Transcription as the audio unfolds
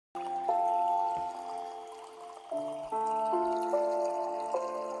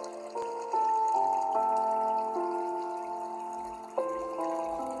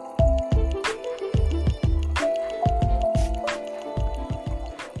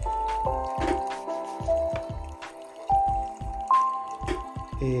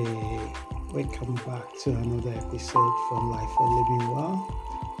Hey, welcome back to another episode from Life for Living Well.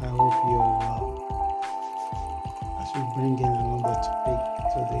 I hope you're well. As we bring in another topic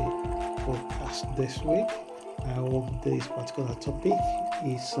to the podcast this week, I hope this particular topic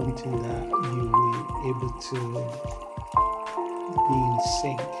is something that you will be able to be in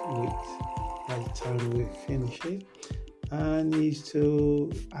sync with by the time we finish it, and is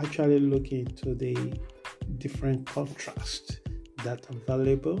to actually look into the different contrasts that are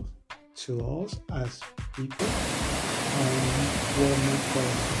valuable to us as people and what makes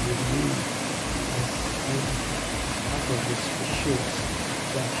us unique as part of the species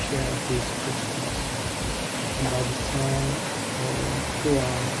that share this Christmas. And by the time through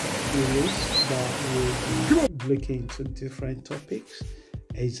our series that will be looking into different topics,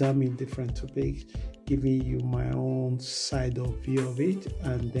 examine different topics, giving you my own side of view of it,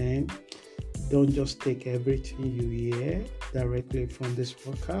 and then don't just take everything you hear directly from this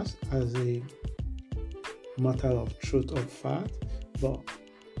podcast as a matter of truth or fact, but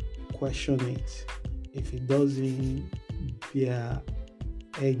question it. If it doesn't bear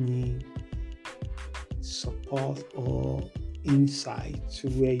any support or insight to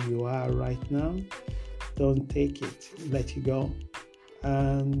where you are right now, don't take it. Let it go.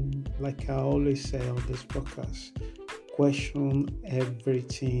 And like I always say on this podcast, question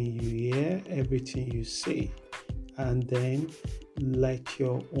everything you hear, everything you see, and then let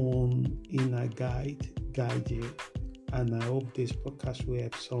your own inner guide you. And I hope this podcast will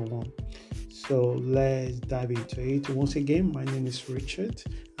help someone. So let's dive into it. Once again, my name is Richard,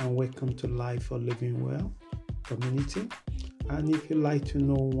 and welcome to Life for Living Well community. And if you'd like to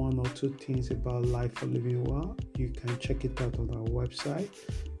know one or two things about Life for Living Well, you can check it out on our website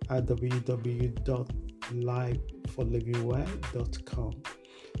at www.lifeforlivingwell.com.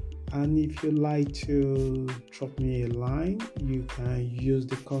 And if you'd like to drop me a line, you can use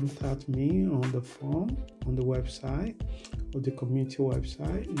the contact me on the form on the website or the community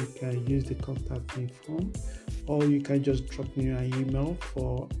website. You can use the contact me form, or you can just drop me an email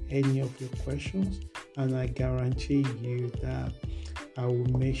for any of your questions, and I guarantee you that I will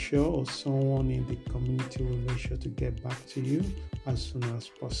make sure, or someone in the community will make sure to get back to you as soon as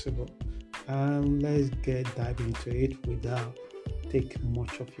possible. And let's dive into it without taking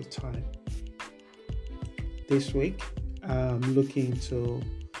much of your time. This week, I'm looking into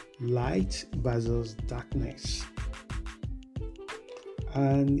light versus darkness.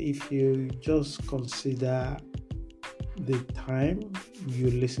 And if you just consider the time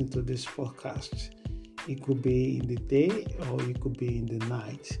you listen to this podcast, it could be in the day or it could be in the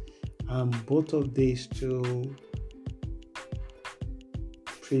night. And both of these two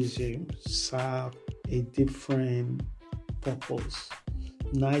prisms serve a different purpose.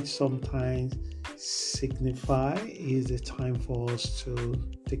 Night sometimes signify is a time for us to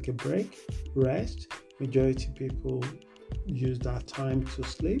take a break, rest. Majority people use that time to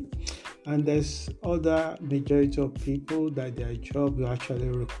sleep. And there's other majority of people that their job will actually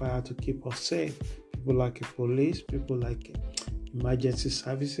require to keep us safe. People like the police, people like emergency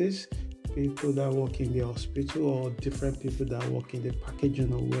services, people that work in the hospital, or different people that work in the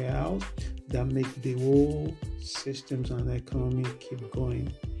packaging or warehouse that make the whole systems and economy keep going.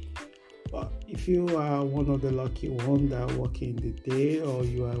 But if you are one of the lucky ones that work in the day, or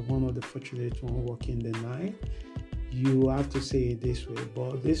you are one of the fortunate ones working the night, you have to say it this way.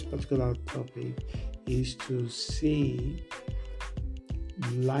 But this particular topic is to see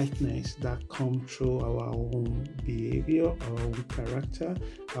lightness that come through our own behavior, our own character,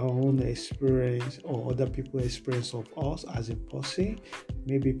 our own experience, or other people's experience of us as a person.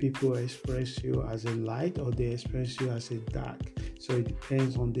 Maybe people experience you as a light, or they experience you as a dark. So it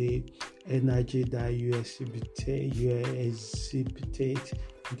depends on the energy that you exhibit into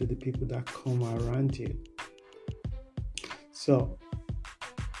the people that come around you. So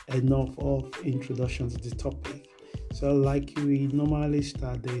enough of introduction to the topic. So like we normally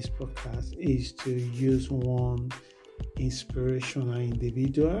start this podcast is to use one inspirational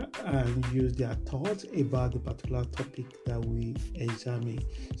individual and use their thoughts about the particular topic that we examine.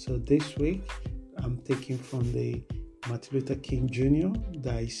 So this week I'm taking from the Martin Luther King Jr.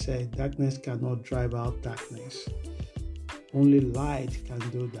 that he said, darkness cannot drive out darkness. Only light can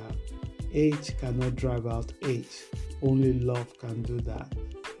do that. Hate cannot drive out hate. Only love can do that.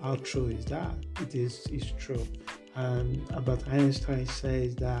 How true is that? It's true. And Albert Einstein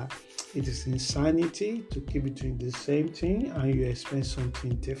says that it is insanity to keep doing the same thing and you expect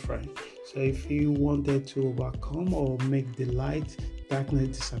something different. So if you wanted to overcome or make the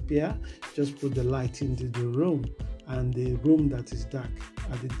darkness disappear, just put the light into the room and the room that is dark,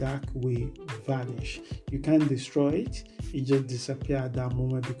 the dark will vanish. You can't destroy it. It just disappears at that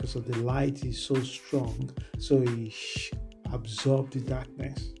moment because of the light is so strong. So it absorbs the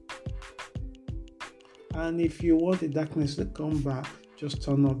darkness. And if you want the darkness to come back, just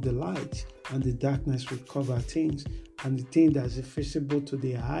turn off the light and the darkness will cover things. And the thing that's invisible to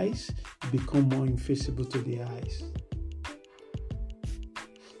the eyes become more invisible to the eyes.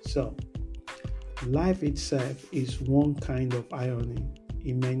 So, life itself is one kind of irony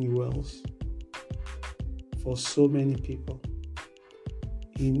in many ways for so many people.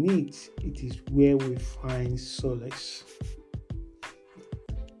 In it is where we find solace.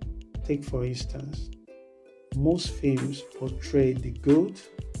 Take for instance, most films portray the good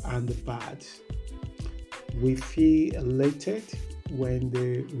and the bad. We feel elated when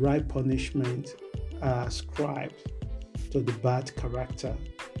the right punishment are ascribed to the bad character.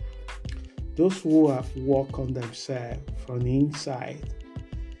 Those who have worked on themselves from the inside,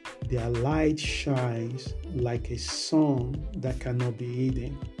 their light shines like a sun that cannot be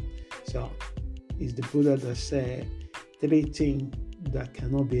hidden. So, it's the Buddha that said 3 things that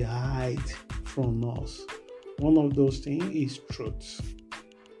cannot be hid from us. One of those things is truth,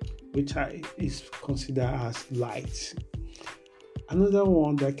 which is considered as light. Another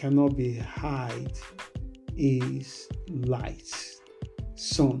one that cannot be hid is light.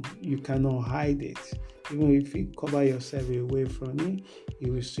 Sun, you cannot hide it. Even if you cover yourself away from it,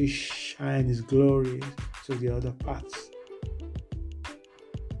 it will still shine its glory to the other parts.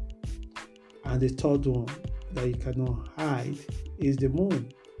 And the third one that you cannot hide is the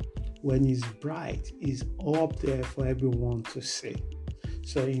moon. When it's bright, it's up there for everyone to see.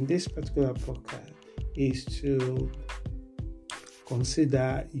 So in this particular podcast is to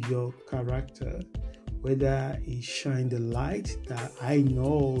consider your character, whether it shine the light that I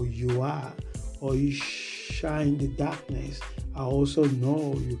know you are, or you shine the darkness I also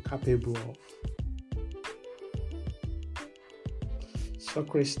know you're capable of.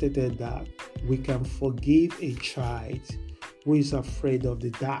 Socrates stated that we can forgive a child who is afraid of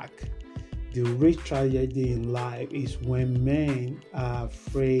the dark. The real tragedy in life is when men are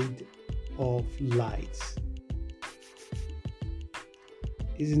afraid of light.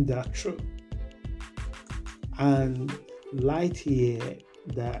 Isn't that true? And light here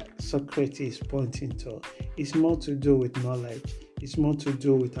that Socrates is pointing to is more to do with knowledge. It's more to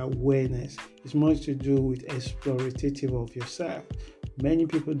do with awareness. It's more to do with explorative of yourself. Many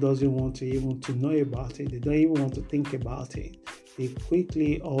people doesn't want to even to know about it. They don't even want to think about it. They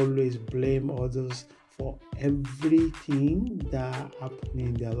quickly always blame others for everything that happens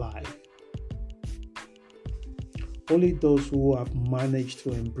in their life. Only those who have managed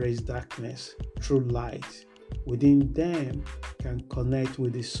to embrace darkness through light within them can connect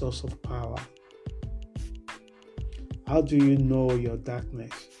with the source of power. How do you know your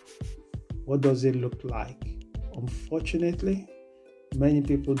darkness? What does it look like? Unfortunately, many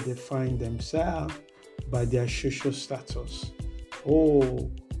people define themselves by their social status.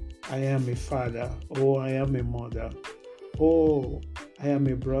 Oh, I am a father. Oh, I am a mother. Oh, I am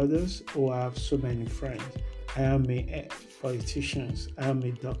a brother. Oh, I have so many friends. I am a politician. I am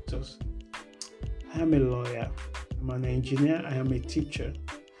a doctor. I am a lawyer. I'm an engineer. I am a teacher.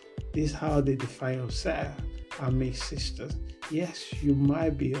 This is how they define themselves. I'm a sister. Yes, you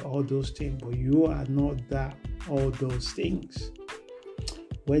might be all those things, but you are not that all those things.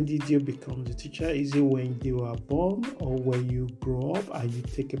 When did you become the teacher? Is it when you were born or when you grow up and you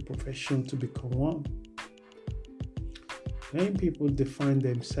take a profession to become one? Many people define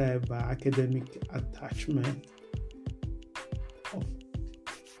themselves by academic attachment of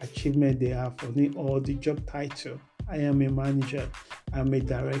achievement they have on it or the job title. I am a manager. I'm a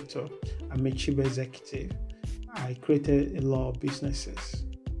director. I'm a chief executive. I created a lot of businesses.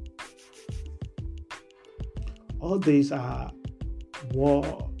 All these are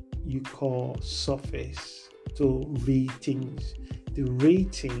what you call surface to read things. The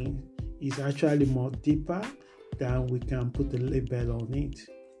read thing is actually more deeper than we can put a label on it.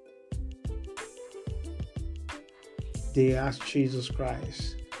 They asked Jesus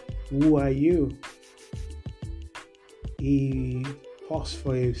Christ, "Who are you?" He paused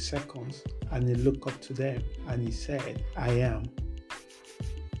for a second and he looked up to them and he said, "I am."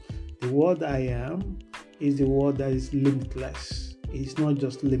 The word "I am" is the word that is limitless. It's not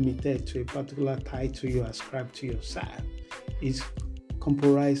just limited to a particular title you ascribe to yourself. It's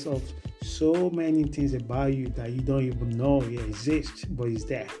comprised of so many things about you that you don't even know it exists, but it's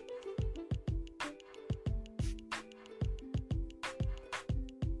there.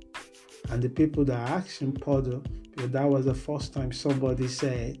 And the people that asked him, Paul, that was the first time somebody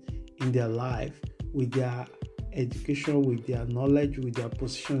said in their life with their education, with their knowledge, with their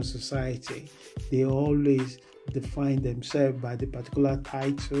position in society, they always define themselves by the particular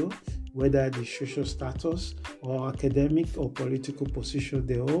title, whether the social status or academic or political position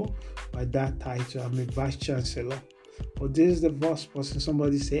they hold. By that title, I'm a vice chancellor. But this is the first person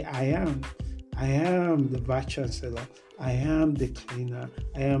somebody say, I am the vice chancellor, I am the cleaner,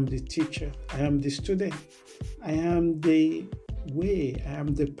 I am the teacher, I am the student, I am the way, I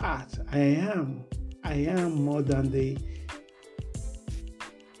am the path, I am more than the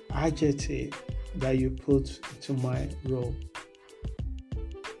adjective that you put to my role.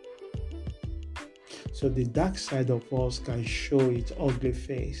 So the dark side of us can show its ugly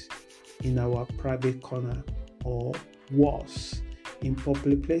face in our private corner, or worse, in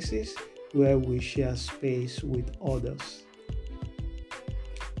public places where we share space with others.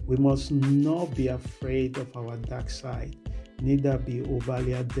 We must not be afraid of our dark side, neither be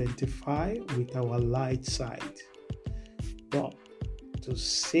overly identified with our light side, but to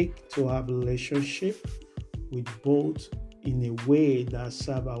seek to have a relationship with both in a way that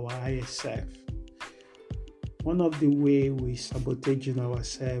serves our higher self. One of the ways we sabotage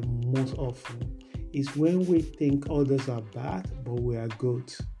ourselves most often is when we think others are bad, but we are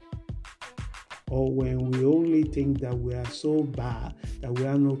good. Or when we only think that we are so bad that we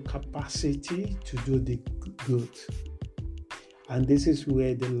have no capacity to do the good. And this is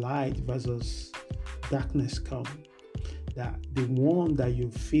where the light versus darkness come. That the one that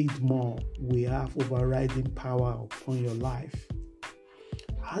you feed more will have overriding power upon your life.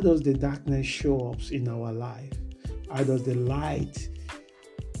 How does the darkness show up in our life? How does the light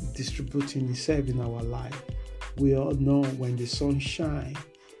distributing itself in our life? We all know when the sun shines,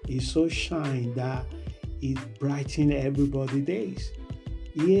 it's so shine that it brightens everybody's days.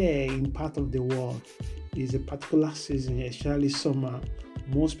 Here in part of the world, is a particular season, especially summer,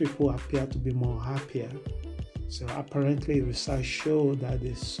 most people appear to be more happier. So apparently research show that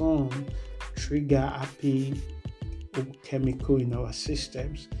the sun trigger happy chemical in our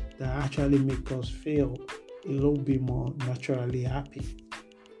systems that actually make us feel a little bit more naturally happy.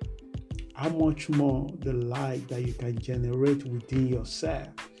 How much more the light that you can generate within yourself,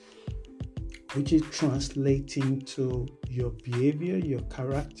 which is translating to your behavior, your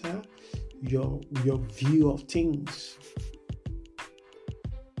character, your view of things.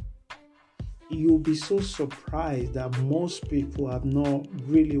 You'll be so surprised that most people have not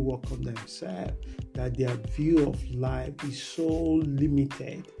really worked on themselves, that their view of life is so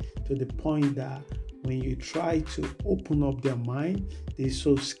limited to the point that when you try to open up their mind, they're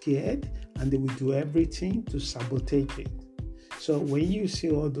so scared and they will do everything to sabotage it. So when you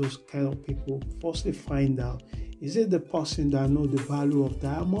see all those kind of people, firstly find out, is it the person that knows the value of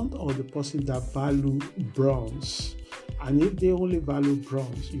diamond or the person that value bronze? And if they only value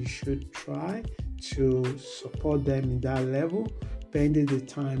bronze, you should try to support them in that level, pending the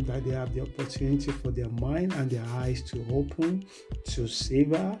time that they have the opportunity for their mind and their eyes to open to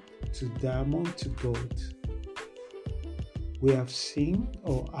silver, to diamond, to gold. We have seen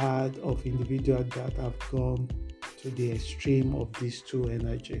or heard of individuals that have gone to the extreme of these two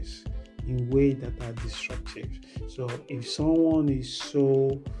energies in ways that are destructive. So if someone is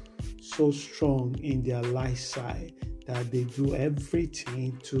so strong in their light side that they do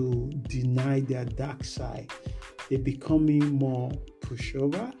everything to deny their dark side, they're becoming more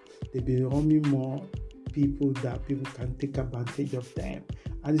pushover, they're becoming more people that people can take advantage of them.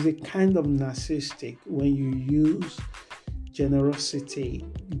 And it's a kind of narcissistic when you use generosity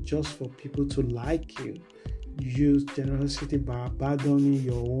just for people to like you. Use generosity by abandoning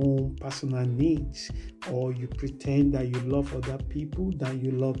your own personal needs, or you pretend that you love other people than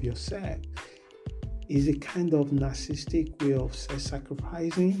you love yourself. It's a kind of narcissistic way of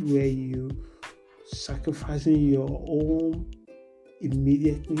self-sacrificing, where you sacrificing your own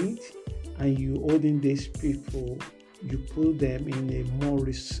immediate needs and you holding these people, you put them in a more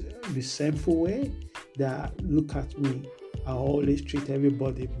resentful way that, look at me, I always treat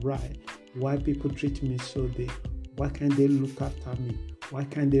everybody right. Why people treat me so why can't they look after me? Why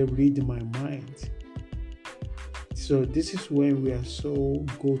can't they read my mind? So this is when we are so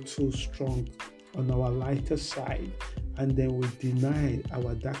go too strong on our lighter side, and then we deny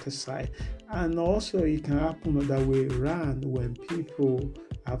our darker side. And also it can happen the other way around, when people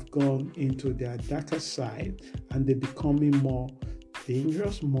have gone into their darker side and they're becoming more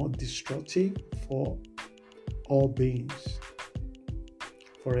dangerous, more destructive for all beings.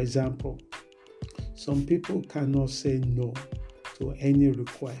 For example, some people cannot say no to any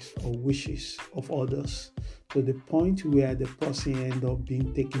request or wishes of others, to the point where the person ends up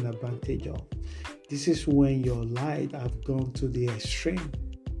being taken advantage of. This is when your light have gone to the extreme.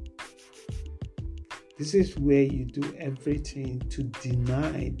 This is where you do everything to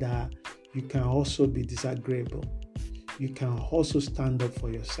deny that you can also be disagreeable. You can also stand up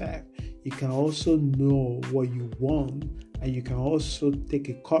for yourself. You can also know what you want, and you can also take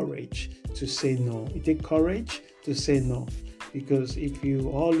a courage to say no. It takes courage to say no, because if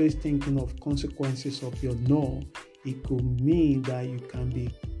you always thinking of consequences of your no, it could mean that you can be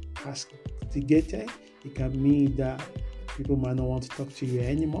castigated. It can mean that people might not want to talk to you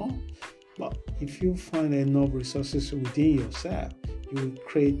anymore. But if you find enough resources within yourself, you will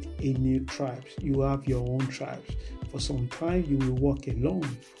create a new tribe. You will have your own tribes. For some time, you will walk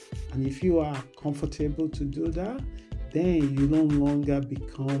alone. And if you are comfortable to do that, then you no longer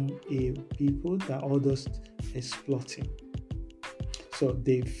become a people that others exploiting. So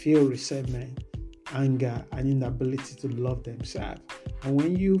they feel resentment, anger, and inability to love themselves. And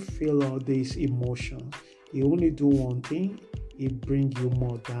when you feel all these emotions, you only do one thing: it brings you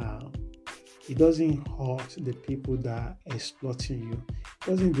more down. It doesn't hurt the people that are exploiting you. It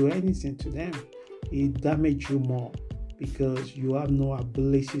doesn't do anything to them. It damages you more because you have no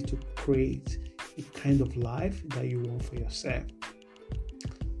ability to create a kind of life that you want for yourself.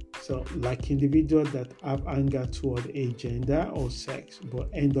 So, like individuals that have anger toward a gender or sex but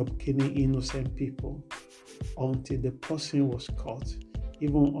end up killing innocent people until the person was caught,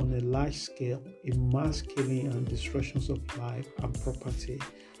 even on a large scale, a mass killing and destructions of life and property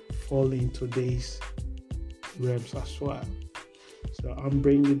fall into these realms as well. So I'm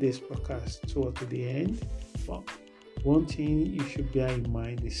bringing this podcast toward to the end, but one thing you should bear in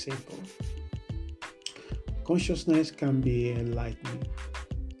mind is simple. Consciousness can be enlightening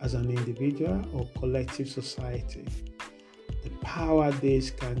as an individual or collective society. The power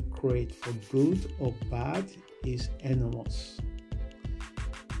this can create for good or bad is enormous.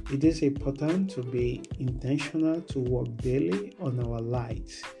 It is important to be intentional to work daily on our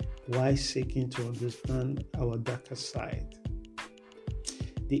light while seeking to understand our darker side.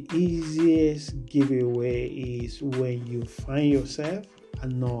 The easiest giveaway is when you find yourself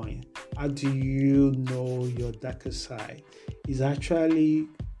annoyed. How do you know your darker side? It actually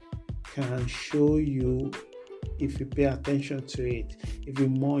can show you if you pay attention to it, if you're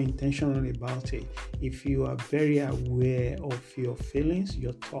more intentional about it, if you are very aware of your feelings,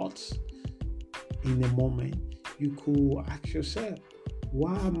 your thoughts in a moment. You could ask yourself,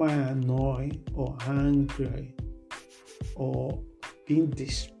 why am I annoyed or angry or being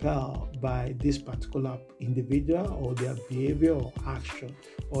dispelled by this particular individual or their behavior or action,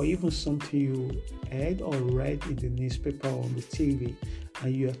 or even something you heard or read in the newspaper or on the TV,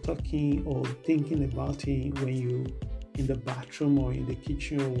 and you are talking or thinking about it when you in the bathroom or in the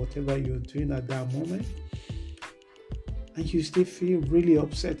kitchen or whatever you're doing at that moment, and you still feel really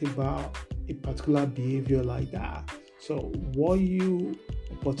upset about a particular behavior like that. So what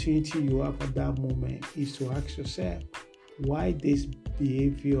opportunity you have at that moment is to ask yourself, why this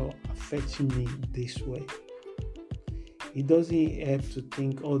behavior affecting me this way? It doesn't help to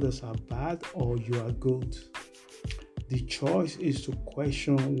think others are bad or you are good. The choice is to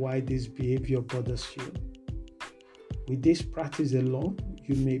question why this behavior bothers you. With this practice alone,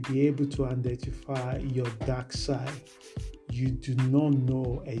 you may be able to identify your dark side you do not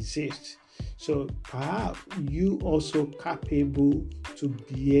know exists. So perhaps you also capable to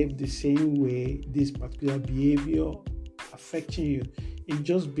behave the same way this particular behavior affecting you. It's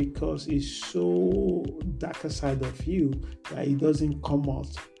just because it's so darker side of you that it doesn't come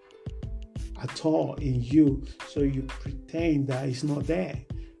out at all in you. So you pretend that it's not there.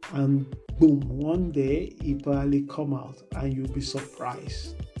 And boom, one day it probably come out and you'll be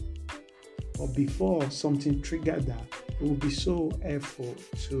surprised. But before something triggered that, it will be so helpful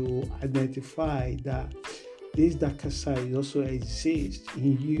to identify that this darker side also exists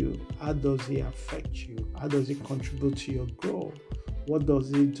in you. How does it affect you? How does it contribute to your growth? What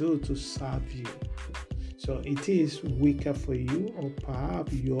does it do to serve you? So it is weaker for you, or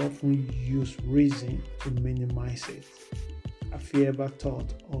perhaps you often use reason to minimize it. Have you ever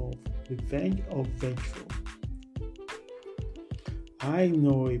thought of revenge or vengeful? I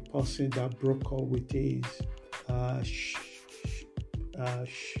know a person that broke up with his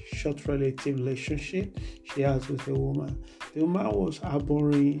short relative relationship she has with a woman. The woman was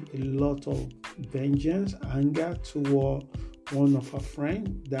harboring a lot of vengeance, anger toward one of her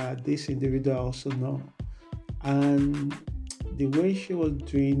friends that this individual also know. And the way she was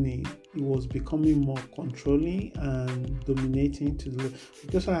doing it was becoming more controlling and dominating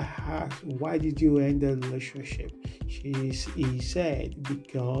because I asked, why did you end the relationship? He said,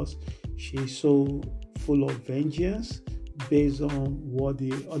 because she's so full of vengeance based on what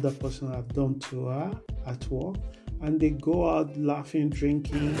the other person have done to her at work, and they go out laughing,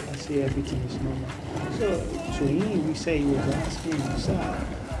 drinking, and say everything is normal. So to him, we say he was asking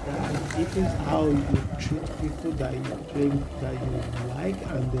himself that if it's how you treat people that you claim that you like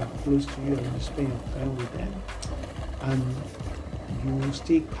and they're close to you and you spend your time with them, and you will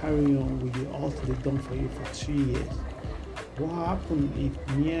still carry on with the alt they've done for you for 2 years. What happens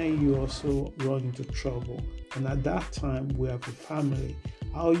if me and you also run into trouble? And at that time, we have a family.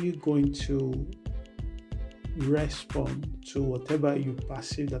 How are you going to respond to whatever you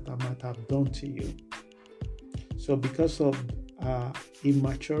perceive that I might have done to you? So because of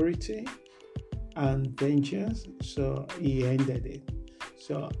immaturity and vengeance, so he ended it.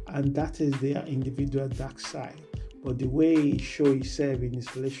 So, and that is their individual dark side. But the way he showed himself in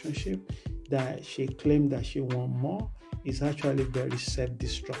his relationship, that she claimed that she want more, is actually very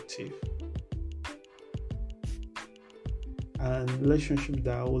self-destructive. And relationship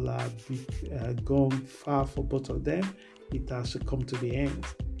that will have gone far for both of them, it has to come to the end.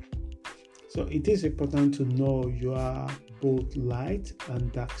 So it is important to know you are both light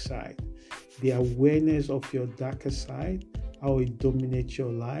and dark side. The awareness of your darker side, how it dominates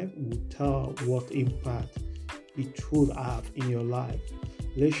your life, will tell what impact it would have in your life,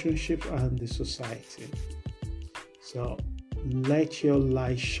 relationships, and the society. So let your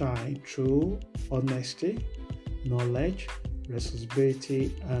light shine through honesty, knowledge,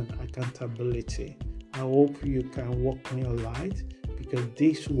 responsibility, and accountability. I hope you can work on your light, because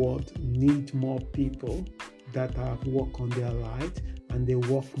this world needs more people that have worked on their light and they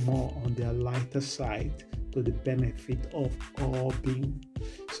work more on their lighter side to the benefit of all being.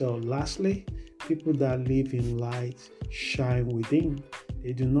 So lastly, people that live in light shine within.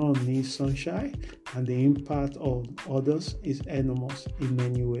 They do not need sunshine, and the impact on others is enormous in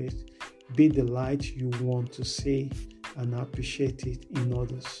many ways. Be the light you want to see and appreciate it in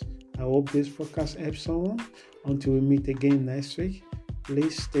others. I hope this podcast helps someone. Until we meet again next week,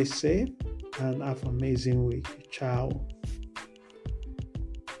 please stay safe and have an amazing week. Ciao.